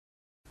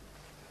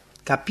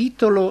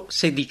Capitolo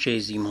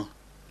 16.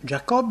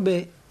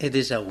 Giacobbe ed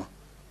Esaù.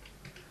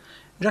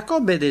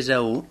 Giacobbe ed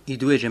Esaù, i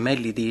due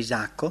gemelli di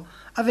Isacco,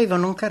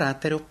 avevano un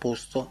carattere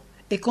opposto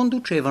e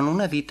conducevano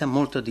una vita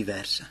molto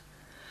diversa.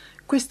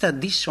 Questa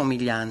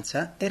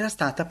dissomiglianza era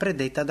stata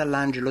predetta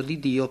dall'angelo di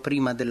Dio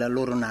prima della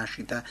loro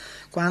nascita,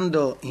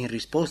 quando, in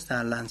risposta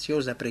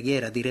all'ansiosa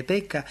preghiera di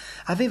Rebecca,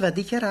 aveva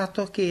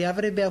dichiarato che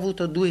avrebbe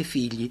avuto 2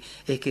 figli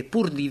e che,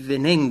 pur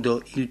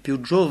divenendo il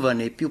più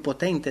giovane e più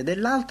potente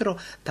dell'altro,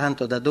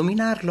 tanto da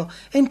dominarlo,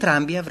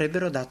 entrambi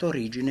avrebbero dato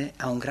origine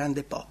a un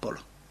grande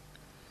popolo.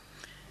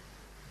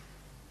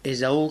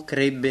 Esaù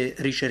crebbe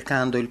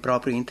ricercando il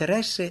proprio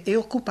interesse e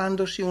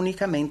occupandosi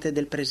unicamente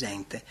del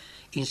presente.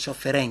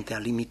 Insofferente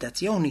alle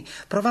imitazioni,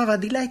 provava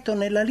diletto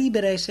nella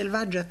libera e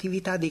selvaggia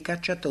attività di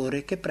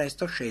cacciatore che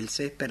presto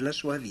scelse per la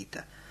sua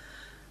vita.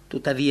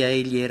 Tuttavia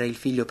egli era il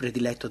figlio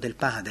prediletto del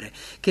padre,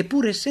 che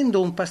pur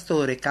essendo un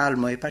pastore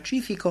calmo e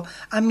pacifico,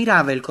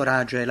 ammirava il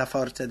coraggio e la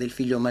forza del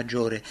figlio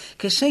maggiore,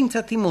 che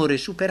senza timore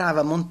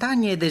superava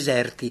montagne e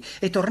deserti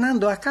e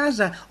tornando a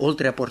casa,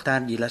 oltre a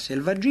portargli la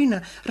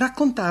selvaggina,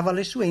 raccontava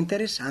le sue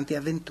interessanti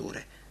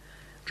avventure.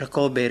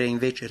 Giacobbe era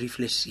invece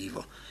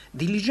riflessivo,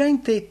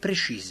 diligente e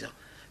preciso.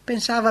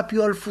 Pensava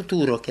più al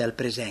futuro che al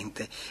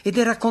presente ed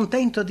era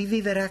contento di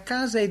vivere a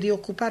casa e di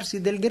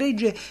occuparsi del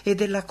gregge e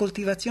della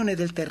coltivazione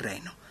del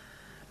terreno.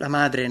 La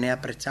madre ne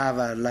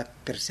apprezzava la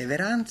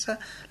perseveranza,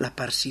 la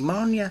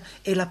parsimonia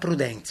e la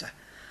prudenza.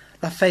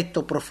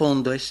 L'affetto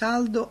profondo e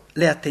saldo,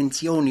 le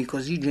attenzioni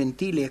così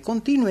gentili e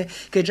continue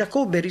che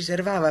Giacobbe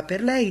riservava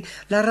per lei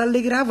la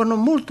rallegravano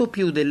molto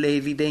più delle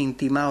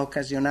evidenti ma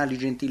occasionali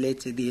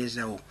gentilezze di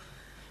Esaù.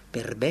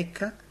 Per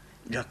Rebecca,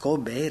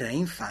 Giacobbe era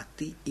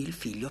infatti il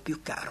figlio più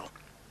caro.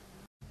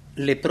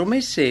 Le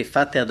promesse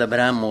fatte ad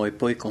Abramo e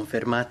poi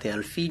confermate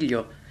al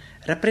figlio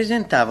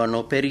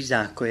rappresentavano per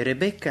Isacco e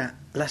Rebecca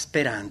la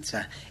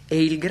speranza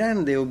e il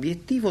grande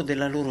obiettivo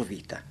della loro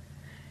vita.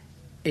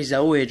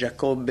 Esaù e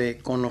Giacobbe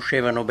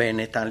conoscevano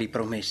bene tali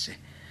promesse.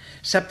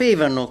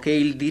 Sapevano che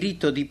il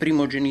diritto di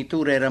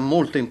primogenitura era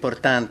molto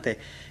importante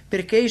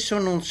perché esso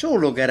non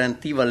solo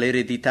garantiva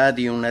l'eredità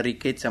di una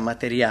ricchezza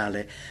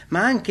materiale,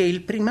 ma anche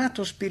il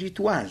primato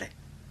spirituale.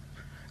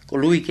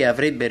 Colui che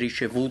avrebbe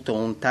ricevuto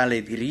un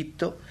tale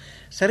diritto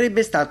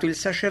sarebbe stato il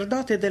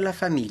sacerdote della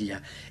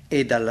famiglia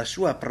e dalla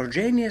sua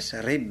progenie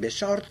sarebbe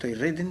sorto il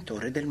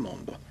Redentore del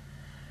mondo.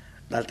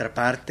 D'altra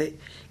parte,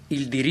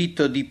 il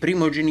diritto di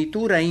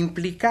primogenitura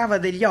implicava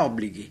degli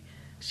obblighi.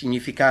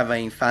 Significava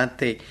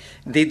infatti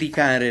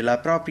dedicare la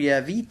propria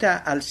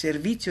vita al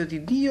servizio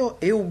di Dio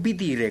e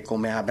ubbidire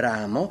come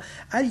Abramo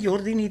agli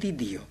ordini di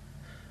Dio.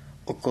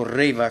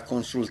 Occorreva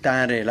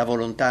consultare la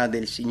volontà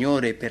del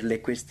Signore per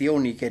le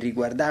questioni che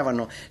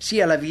riguardavano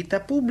sia la vita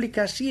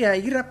pubblica sia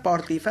i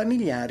rapporti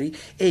familiari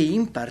e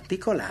in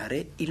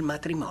particolare il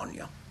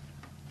matrimonio.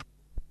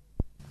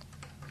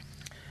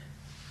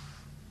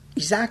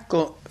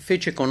 Isacco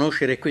fece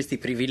conoscere questi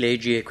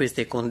privilegi e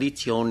queste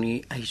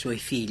condizioni ai suoi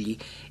figli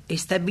e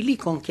stabilì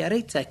con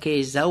chiarezza che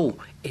Esaù,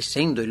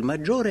 essendo il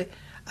maggiore,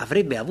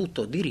 avrebbe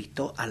avuto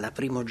diritto alla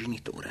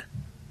primogenitura.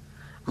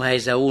 Ma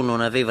Esaù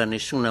non aveva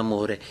nessun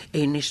amore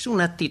e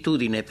nessuna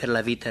attitudine per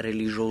la vita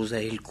religiosa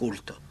e il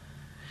culto.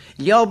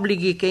 Gli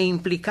obblighi che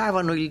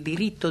implicavano il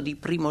diritto di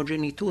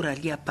primogenitura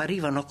gli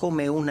apparivano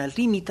come una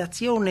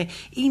limitazione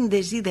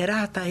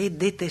indesiderata e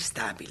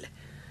detestabile.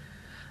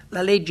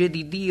 La legge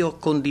di Dio,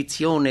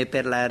 condizione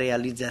per la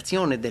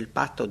realizzazione del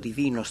patto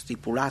divino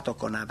stipulato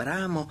con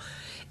Abramo,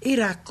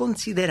 era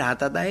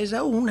considerata da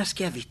Esaù una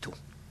schiavitù.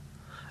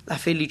 La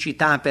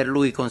felicità per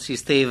lui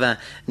consisteva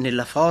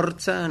nella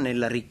forza,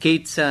 nella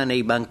ricchezza,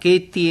 nei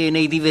banchetti e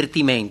nei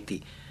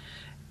divertimenti.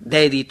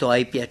 Dedito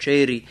ai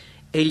piaceri,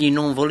 egli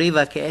non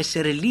voleva che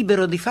essere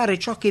libero di fare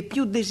ciò che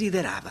più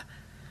desiderava.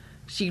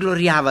 Si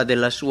gloriava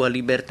della sua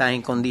libertà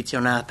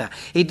incondizionata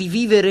e di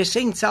vivere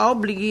senza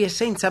obblighi e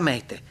senza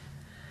mete.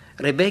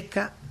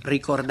 Rebecca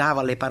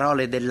ricordava le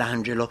parole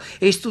dell'angelo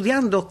e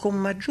studiando con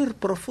maggior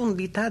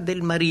profondità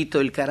del marito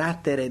il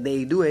carattere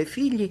dei 2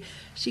 figli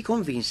si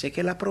convinse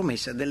che la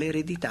promessa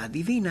dell'eredità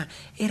divina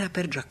era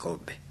per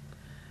Giacobbe.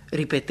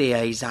 Ripeté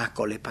a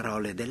Isacco le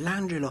parole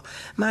dell'angelo,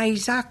 ma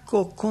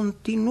Isacco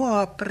continuò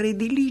a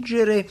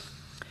prediligere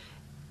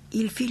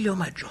il figlio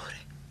maggiore.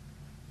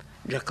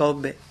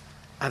 Giacobbe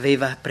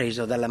aveva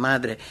appreso dalla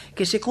madre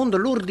che secondo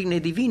l'ordine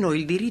divino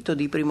il diritto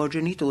di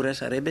primogenitura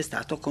sarebbe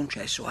stato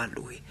concesso a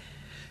lui.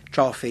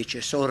 Ciò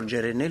fece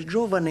sorgere nel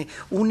giovane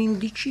un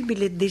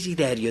indicibile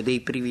desiderio dei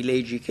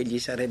privilegi che gli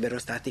sarebbero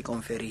stati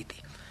conferiti.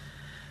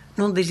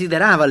 Non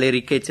desiderava le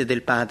ricchezze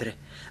del padre,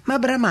 ma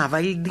bramava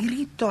il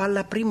diritto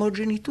alla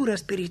primogenitura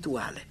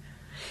spirituale.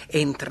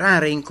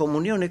 Entrare in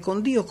comunione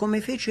con Dio come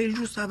fece il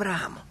giusto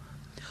Abramo.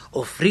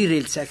 Offrire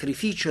il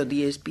sacrificio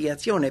di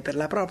espiazione per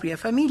la propria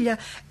famiglia,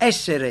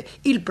 essere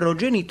il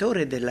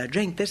progenitore della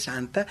gente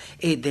santa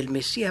e del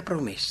Messia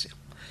promesso.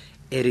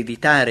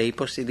 Ereditare i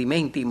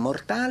possedimenti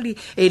immortali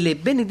e le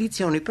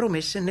benedizioni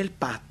promesse nel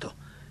patto.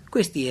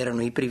 Questi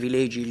erano i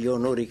privilegi e gli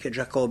onori che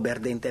Giacobbe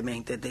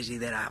ardentemente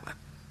desiderava.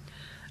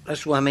 La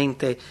sua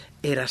mente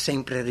era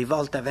sempre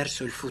rivolta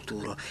verso il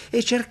futuro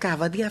e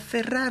cercava di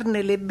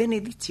afferrarne le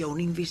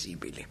benedizioni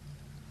invisibili.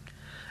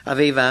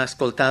 Aveva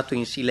ascoltato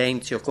in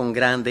silenzio con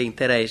grande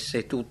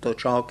interesse tutto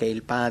ciò che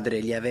il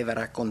padre gli aveva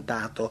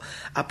raccontato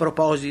a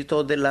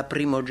proposito della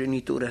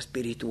primogenitura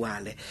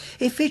spirituale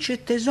e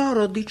fece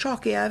tesoro di ciò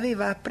che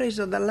aveva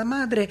appreso dalla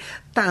madre,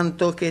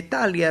 tanto che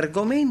tali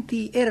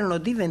argomenti erano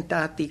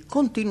diventati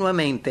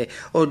continuamente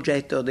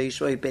oggetto dei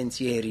suoi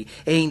pensieri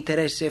e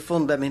interesse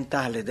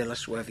fondamentale della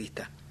sua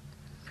vita.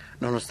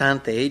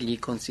 Nonostante egli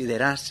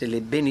considerasse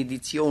le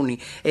benedizioni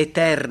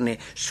eterne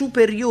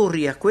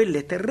superiori a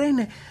quelle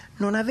terrene,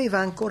 non aveva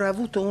ancora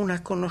avuto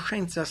una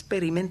conoscenza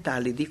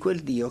sperimentale di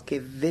quel Dio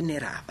che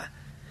venerava.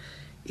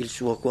 Il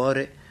suo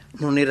cuore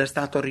non era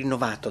stato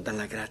rinnovato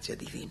dalla grazia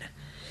divina.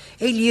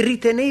 Egli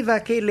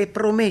riteneva che le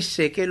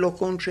promesse che lo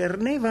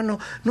concernevano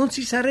non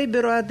si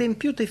sarebbero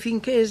adempiute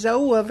finché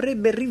Esaù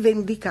avrebbe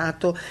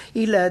rivendicato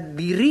il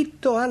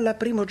diritto alla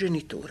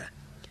primogenitura.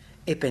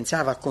 E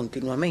pensava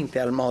continuamente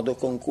al modo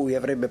con cui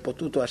avrebbe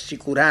potuto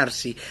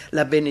assicurarsi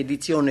la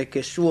benedizione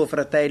che suo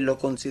fratello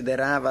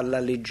considerava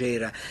alla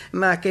leggera,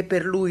 ma che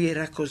per lui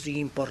era così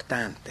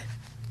importante.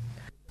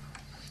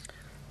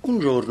 Un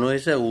giorno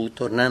Esaù,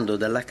 tornando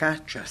dalla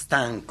caccia,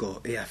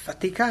 stanco e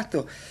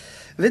affaticato,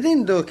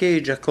 vedendo che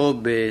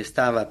Giacobbe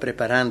stava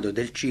preparando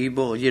del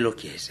cibo, glielo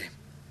chiese.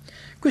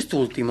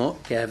 Quest'ultimo,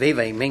 che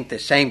aveva in mente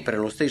sempre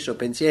lo stesso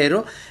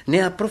pensiero,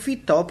 ne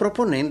approfittò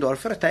proponendo al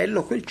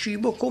fratello quel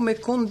cibo come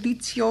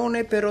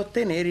condizione per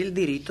ottenere il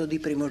diritto di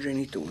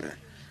primogenitura.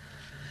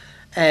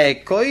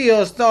 «Ecco,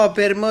 io sto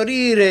per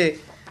morire»,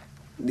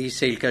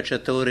 disse il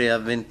cacciatore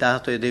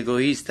avventato ed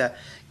egoista,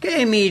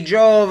 «che mi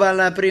giova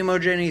la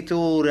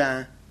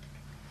primogenitura?»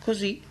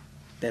 Così,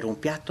 per un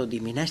piatto di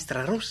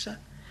minestra rossa,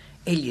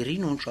 egli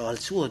rinunciò al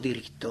suo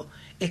diritto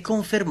e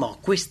confermò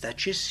questa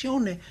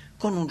cessione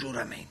con un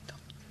giuramento.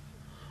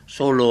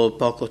 Solo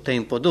poco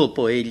tempo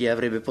dopo egli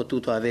avrebbe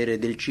potuto avere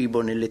del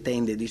cibo nelle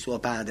tende di suo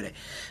padre,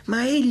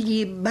 ma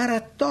egli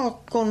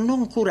barattò con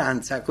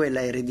noncuranza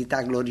quella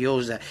eredità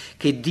gloriosa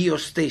che Dio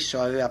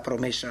stesso aveva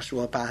promesso a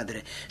suo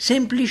padre,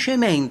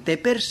 semplicemente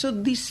per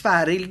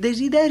soddisfare il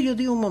desiderio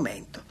di un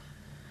momento.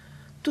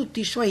 Tutti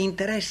i suoi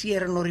interessi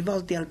erano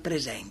rivolti al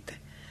presente.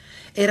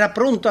 Era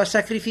pronto a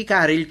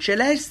sacrificare il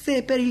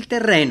celeste per il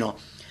terreno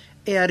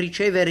e a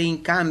ricevere in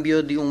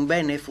cambio di un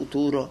bene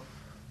futuro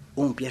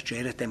un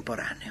piacere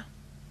temporaneo.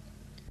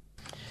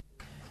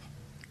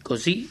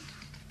 Così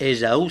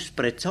Esaù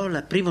sprezzò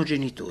la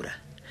primogenitura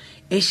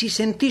e si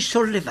sentì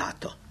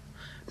sollevato.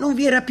 Non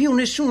vi era più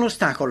nessun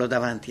ostacolo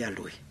davanti a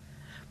lui.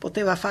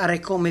 Poteva fare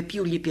come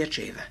più gli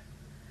piaceva.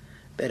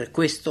 Per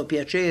questo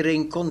piacere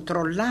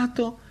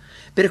incontrollato,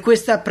 per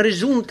questa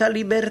presunta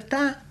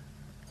libertà,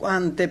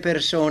 quante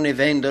persone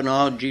vendono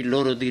oggi il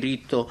loro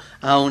diritto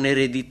a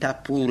un'eredità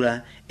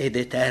pura ed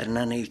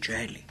eterna nei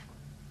cieli?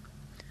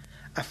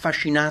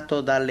 Affascinato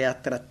dalle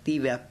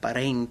attrattive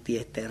apparenti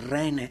e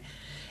terrene,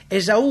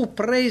 Esaù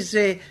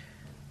prese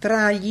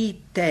tra gli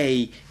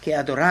Ittei che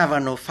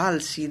adoravano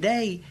falsi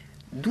dei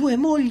 2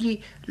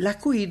 mogli la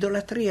cui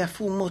idolatria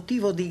fu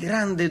motivo di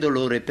grande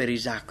dolore per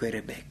Isacco e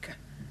Rebecca.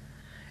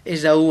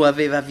 Esaù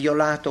aveva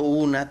violato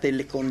una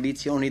delle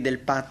condizioni del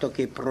patto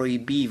che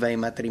proibiva i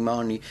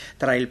matrimoni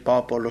tra il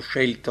popolo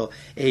scelto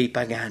e i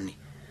pagani,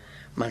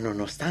 ma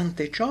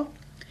nonostante ciò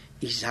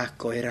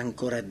Isacco era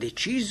ancora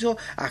deciso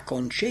a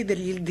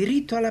concedergli il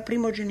diritto alla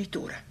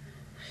primogenitura.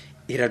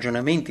 I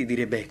ragionamenti di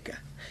Rebecca,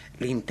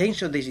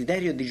 l'intenso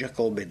desiderio di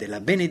Giacobbe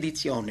della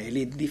benedizione e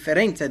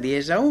l'indifferenza di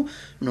Esaù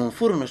non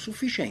furono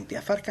sufficienti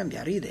a far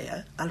cambiare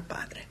idea al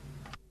padre.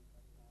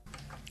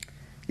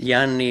 Gli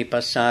anni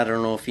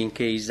passarono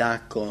finché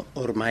Isacco,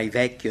 ormai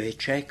vecchio e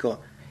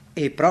cieco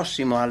e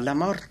prossimo alla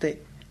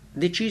morte,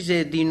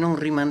 decise di non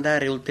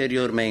rimandare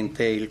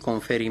ulteriormente il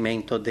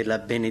conferimento della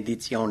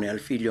benedizione al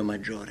figlio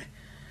maggiore,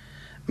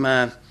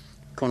 ma,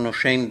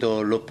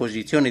 conoscendo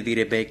l'opposizione di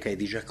Rebecca e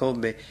di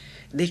Giacobbe,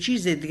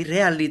 decise di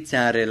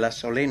realizzare la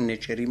solenne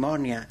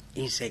cerimonia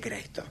in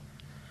segreto.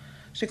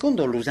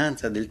 Secondo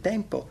l'usanza del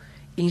tempo,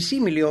 in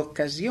simili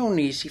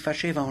occasioni si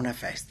faceva una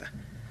festa.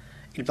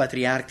 Il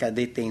patriarca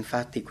dette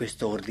infatti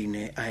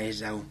quest'ordine a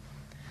Esaù: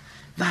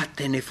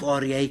 «Vattene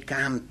fuori ai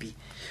campi,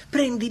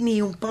 prendimi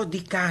un po'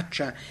 di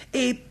caccia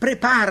e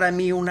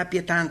preparami una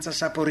pietanza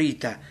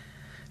saporita,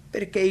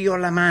 perché io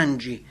la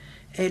mangi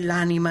e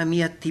l'anima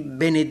mia ti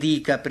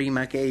benedica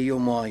prima che io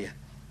muoia».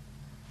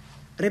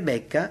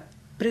 Rebecca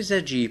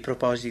presagì i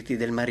propositi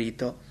del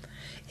marito.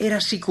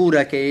 Era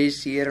sicura che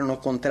essi erano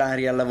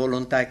contrari alla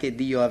volontà che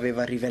Dio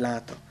aveva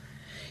rivelato.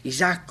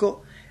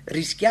 Isacco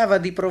rischiava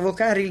di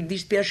provocare il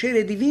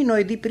dispiacere divino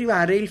e di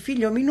privare il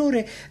figlio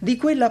minore di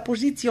quella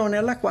posizione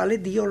alla quale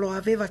Dio lo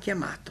aveva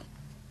chiamato.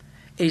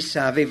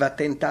 Essa aveva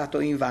tentato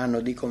invano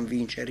di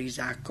convincere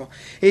Isacco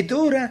ed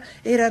ora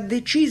era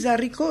decisa a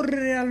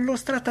ricorrere allo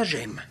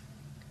stratagemma.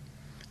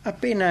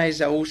 Appena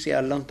Esaù si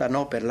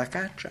allontanò per la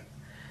caccia,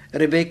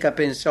 Rebecca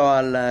pensò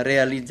alla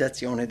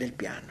realizzazione del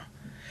piano.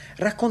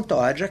 raccontò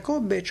a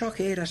Giacobbe ciò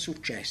che era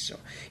successo,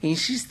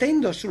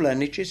 insistendo sulla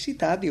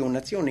necessità di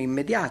un'azione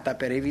immediata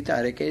per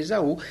evitare che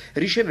Esaù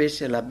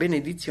ricevesse la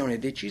benedizione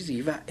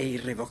decisiva e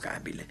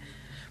irrevocabile.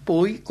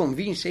 Poi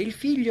convinse il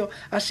figlio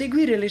a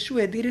seguire le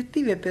sue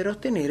direttive per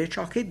ottenere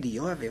ciò che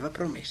Dio aveva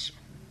promesso.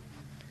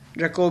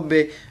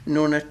 Giacobbe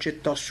non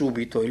accettò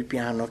subito il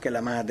piano che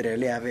la madre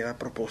le aveva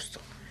proposto.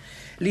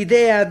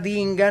 L'idea di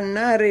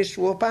ingannare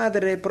suo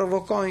padre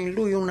provocò in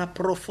lui una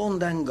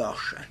profonda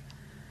angoscia.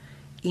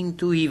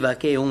 Intuiva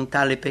che un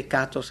tale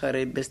peccato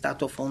sarebbe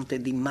stato fonte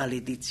di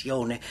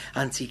maledizione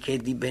anziché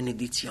di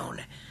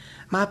benedizione,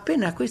 ma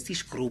appena questi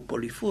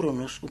scrupoli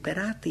furono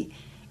superati,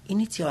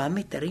 iniziò a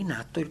mettere in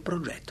atto il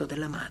progetto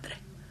della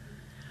madre.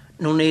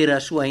 Non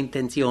era sua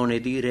intenzione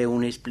dire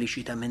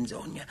un'esplicita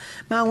menzogna,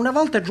 ma una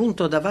volta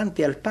giunto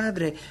davanti al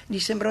padre gli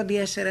sembrò di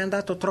essere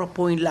andato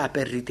troppo in là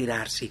per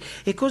ritirarsi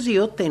e così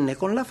ottenne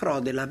con la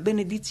frode la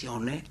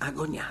benedizione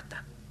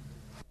agognata.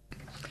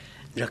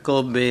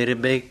 Giacobbe e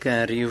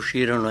Rebecca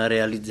riuscirono a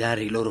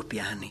realizzare i loro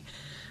piani,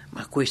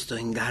 ma questo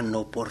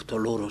inganno portò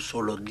loro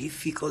solo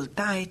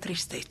difficoltà e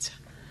tristezza.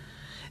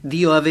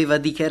 Dio aveva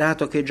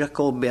dichiarato che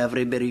Giacobbe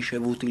avrebbe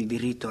ricevuto il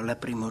diritto alla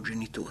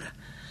primogenitura.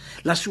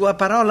 La sua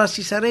parola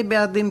si sarebbe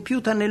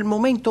adempiuta nel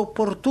momento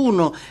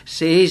opportuno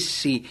se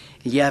essi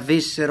gli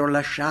avessero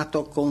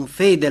lasciato con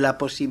fede la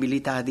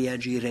possibilità di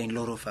agire in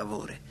loro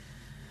favore.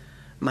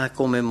 Ma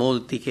come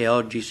molti che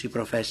oggi si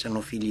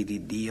professano figli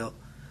di Dio,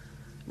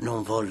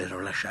 non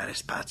vollero lasciare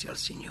spazio al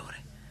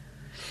Signore.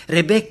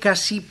 Rebecca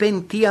si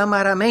pentì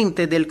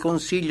amaramente del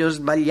consiglio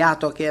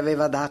sbagliato che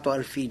aveva dato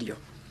al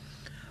figlio.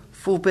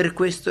 Fu per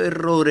questo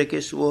errore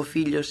che suo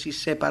figlio si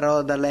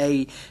separò da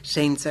lei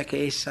senza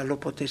che essa lo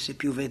potesse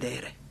più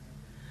vedere.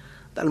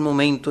 Dal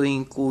momento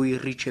in cui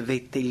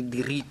ricevette il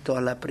diritto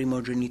alla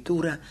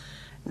primogenitura,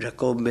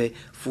 Giacobbe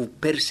fu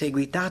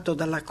perseguitato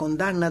dalla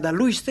condanna da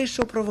lui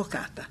stesso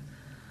provocata.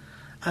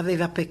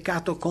 Aveva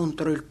peccato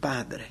contro il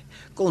padre,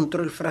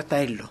 contro il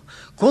fratello,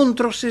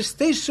 contro se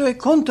stesso e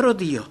contro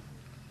Dio.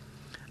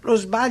 Lo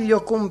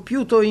sbaglio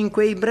compiuto in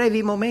quei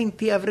brevi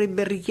momenti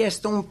avrebbe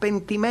richiesto un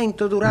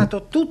pentimento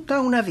durato tutta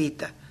una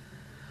vita.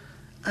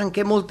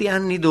 Anche molti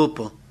anni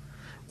dopo,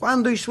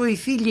 quando i suoi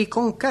figli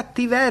con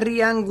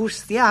cattiveria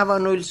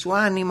angustiavano il suo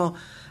animo,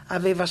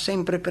 aveva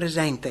sempre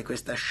presente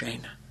questa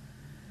scena.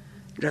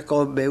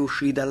 Giacobbe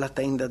uscì dalla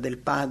tenda del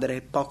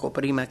padre poco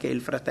prima che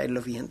il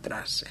fratello vi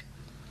entrasse.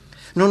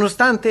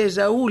 Nonostante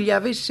Esaù gli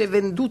avesse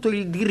venduto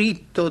il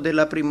diritto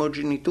della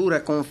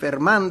primogenitura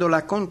confermando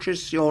la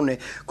concessione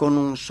con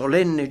un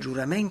solenne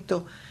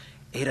giuramento,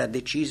 era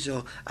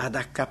deciso ad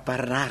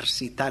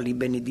accaparrarsi tali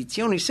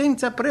benedizioni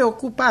senza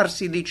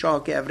preoccuparsi di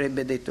ciò che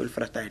avrebbe detto il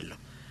fratello.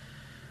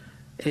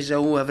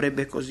 Esaù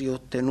avrebbe così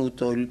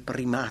ottenuto il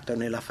primato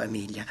nella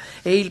famiglia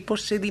e il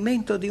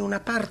possedimento di una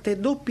parte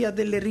doppia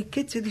delle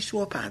ricchezze di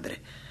suo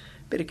padre,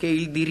 perché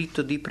il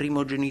diritto di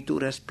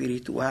primogenitura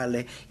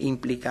spirituale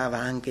implicava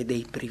anche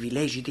dei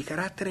privilegi di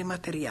carattere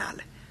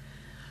materiale.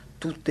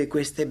 Tutte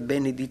queste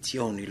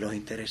benedizioni lo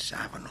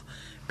interessavano.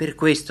 Per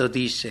questo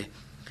disse: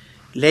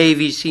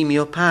 «Levisi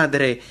mio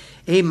padre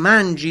e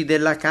mangi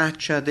della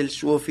caccia del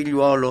suo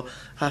figliuolo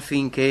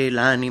affinché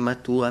l'anima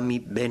tua mi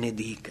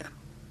benedica».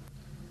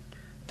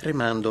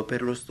 Tremando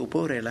per lo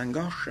stupore e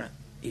l'angoscia,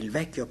 il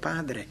vecchio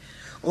padre,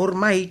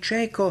 ormai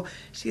cieco,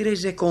 si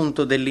rese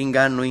conto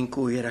dell'inganno in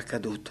cui era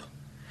caduto.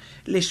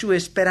 Le sue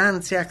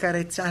speranze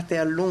accarezzate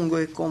a lungo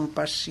e con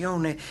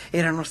passione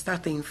erano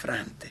state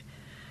infrante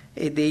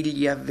ed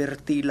egli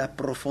avvertì la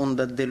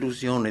profonda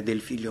delusione del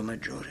figlio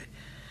maggiore.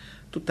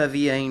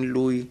 Tuttavia in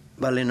lui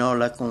balenò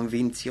la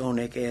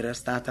convinzione che era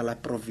stata la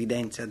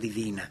provvidenza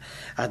divina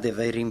ad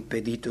aver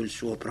impedito il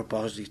suo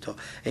proposito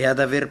e ad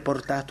aver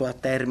portato a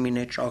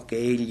termine ciò che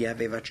egli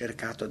aveva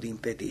cercato di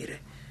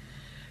impedire.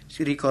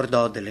 Si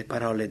ricordò delle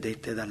parole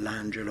dette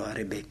dall'angelo a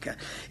Rebecca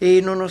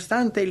e,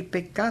 nonostante il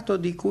peccato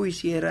di cui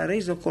si era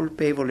reso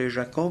colpevole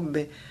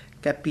Giacobbe,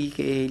 capì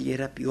che egli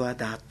era più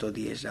adatto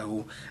di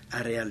Esaù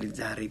a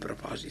realizzare i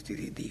propositi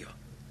di Dio.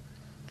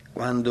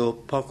 Quando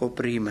poco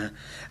prima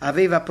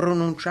aveva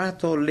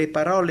pronunciato le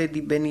parole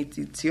di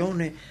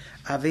benedizione,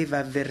 aveva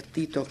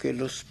avvertito che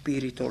lo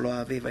Spirito lo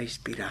aveva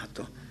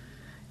ispirato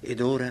ed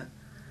ora,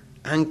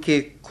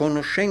 anche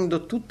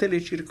conoscendo tutte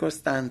le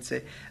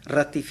circostanze,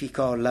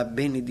 ratificò la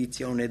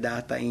benedizione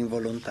data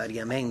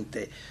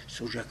involontariamente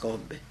su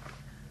Giacobbe.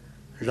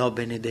 L'ho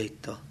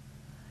benedetto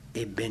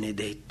e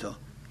benedetto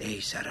ei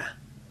sarà.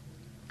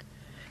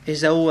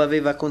 Esaù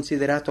aveva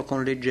considerato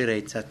con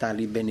leggerezza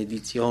tali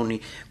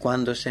benedizioni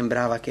quando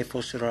sembrava che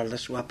fossero alla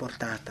sua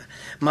portata,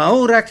 ma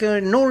ora che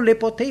non le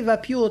poteva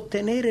più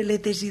ottenere le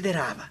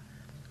desiderava.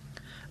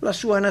 La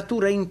sua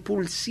natura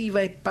impulsiva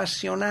e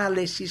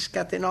passionale si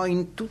scatenò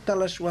in tutta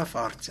la sua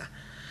forza.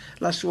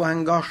 La sua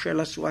angoscia e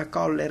la sua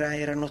collera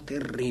erano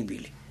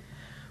terribili.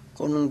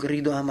 Con un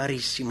grido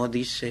amarissimo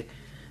disse: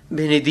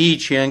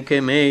 «Benedici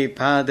anche me,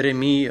 Padre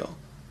mio.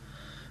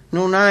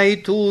 Non hai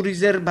tu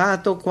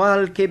riservato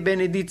qualche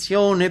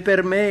benedizione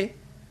per me?»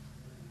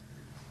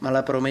 Ma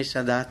la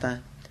promessa data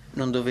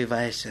non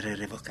doveva essere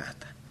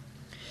revocata.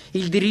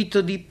 Il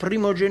diritto di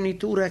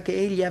primogenitura che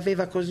egli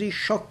aveva così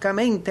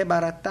scioccamente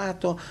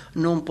barattato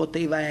non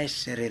poteva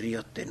essere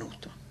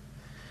riottenuto.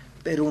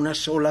 Per una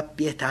sola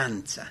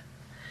pietanza,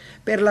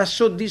 per la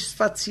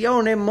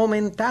soddisfazione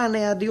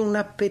momentanea di un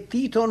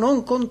appetito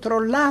non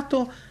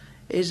controllato,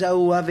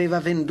 Esaù aveva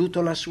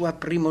venduto la sua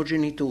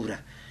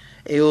primogenitura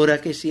e ora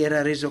che si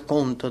era reso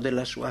conto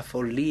della sua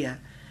follia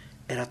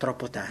era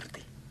troppo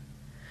tardi.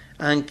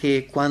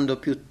 Anche quando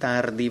più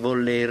tardi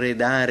volle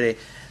eredare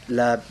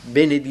la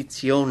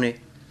benedizione,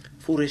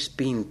 fu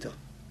respinto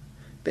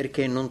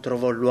perché non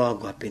trovò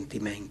luogo a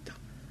pentimento,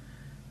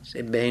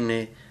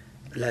 sebbene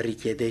la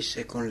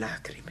richiedesse con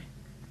lacrime.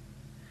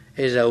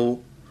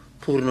 Esaù,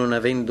 pur non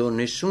avendo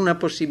nessuna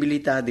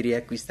possibilità di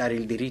riacquistare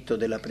il diritto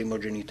della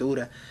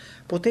primogenitura,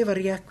 poteva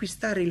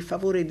riacquistare il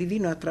favore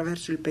divino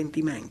attraverso il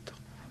pentimento.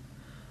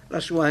 La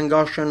sua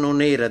angoscia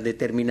non era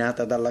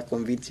determinata dalla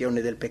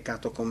convinzione del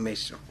peccato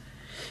commesso.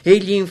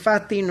 Egli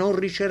infatti non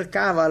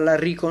ricercava la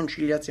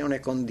riconciliazione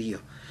con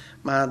Dio,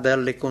 ma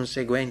dalle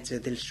conseguenze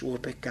del suo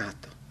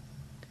peccato.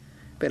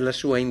 Per la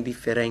sua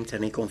indifferenza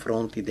nei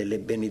confronti delle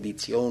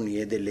benedizioni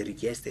e delle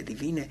richieste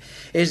divine,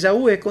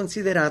 Esaù è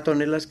considerato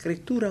nella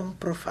scrittura un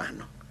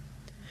profano.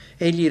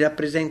 Egli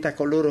rappresenta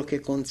coloro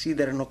che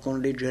considerano con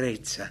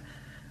leggerezza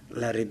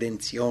la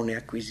redenzione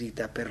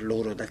acquisita per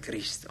loro da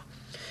Cristo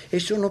e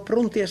sono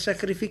pronti a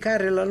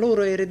sacrificare la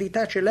loro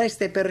eredità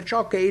celeste per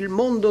ciò che il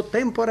mondo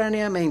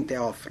temporaneamente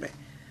offre.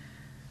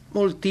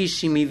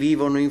 Moltissimi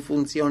vivono in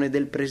funzione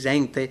del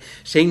presente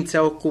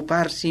senza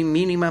occuparsi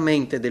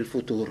minimamente del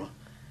futuro.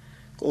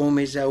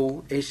 Come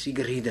Esaù, essi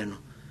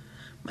gridano: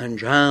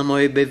 mangiamo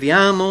e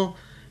beviamo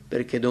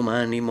perché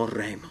domani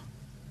morremo.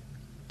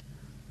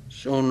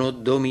 Sono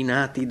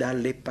dominati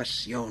dalle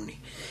passioni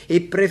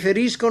e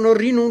preferiscono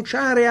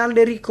rinunciare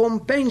alle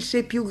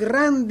ricompense più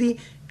grandi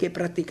che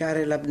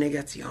praticare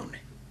l'abnegazione.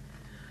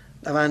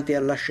 Davanti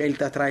alla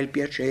scelta tra il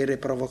piacere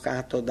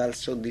provocato dal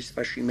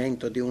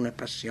soddisfacimento di una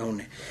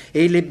passione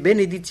e le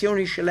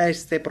benedizioni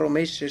celeste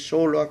promesse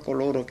solo a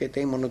coloro che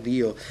temono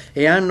Dio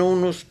e hanno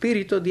uno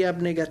spirito di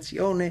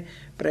abnegazione,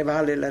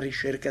 prevale la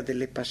ricerca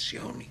delle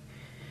passioni,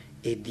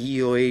 e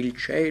Dio e il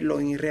cielo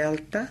in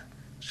realtà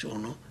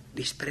sono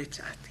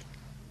disprezzati.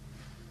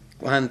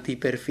 Quanti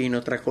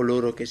perfino tra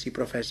coloro che si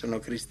professano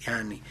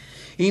cristiani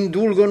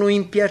indulgono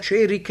in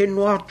piaceri che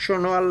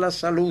nuocciono alla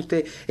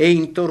salute e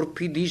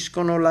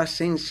intorpidiscono la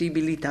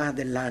sensibilità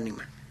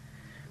dell'anima.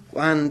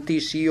 Quanti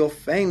si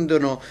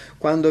offendono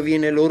quando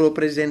viene loro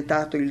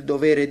presentato il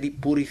dovere di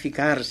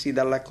purificarsi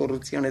dalla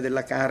corruzione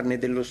della carne e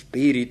dello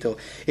spirito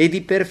e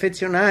di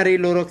perfezionare il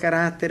loro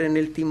carattere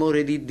nel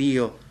timore di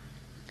Dio.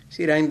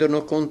 Si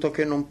rendono conto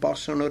che non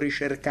possono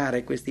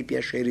ricercare questi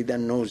piaceri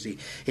dannosi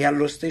e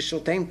allo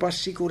stesso tempo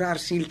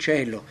assicurarsi il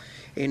cielo,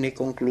 e ne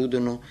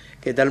concludono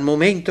che dal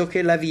momento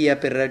che la via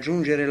per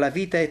raggiungere la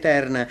vita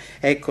eterna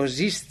è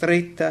così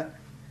stretta,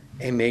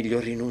 è meglio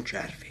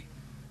rinunciarvi.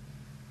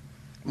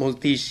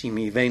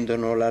 Moltissimi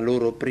vendono la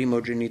loro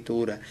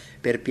primogenitura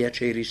per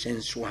piaceri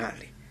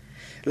sensuali.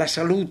 La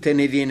salute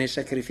ne viene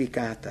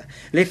sacrificata,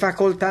 le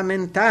facoltà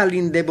mentali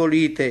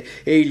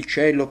indebolite e il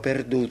cielo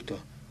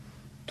perduto.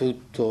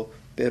 Tutto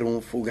per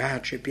un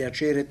fugace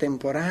piacere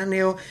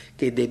temporaneo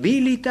che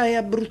debilita e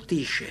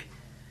abbruttisce.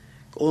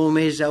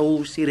 Come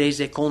Esaù si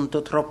rese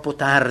conto troppo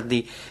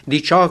tardi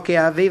di ciò che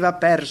aveva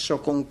perso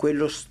con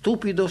quello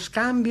stupido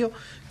scambio,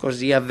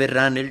 così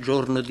avverrà nel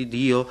giorno di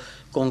Dio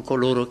con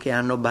coloro che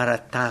hanno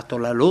barattato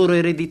la loro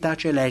eredità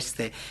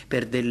celeste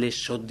per delle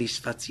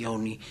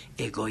soddisfazioni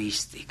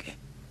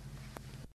egoistiche.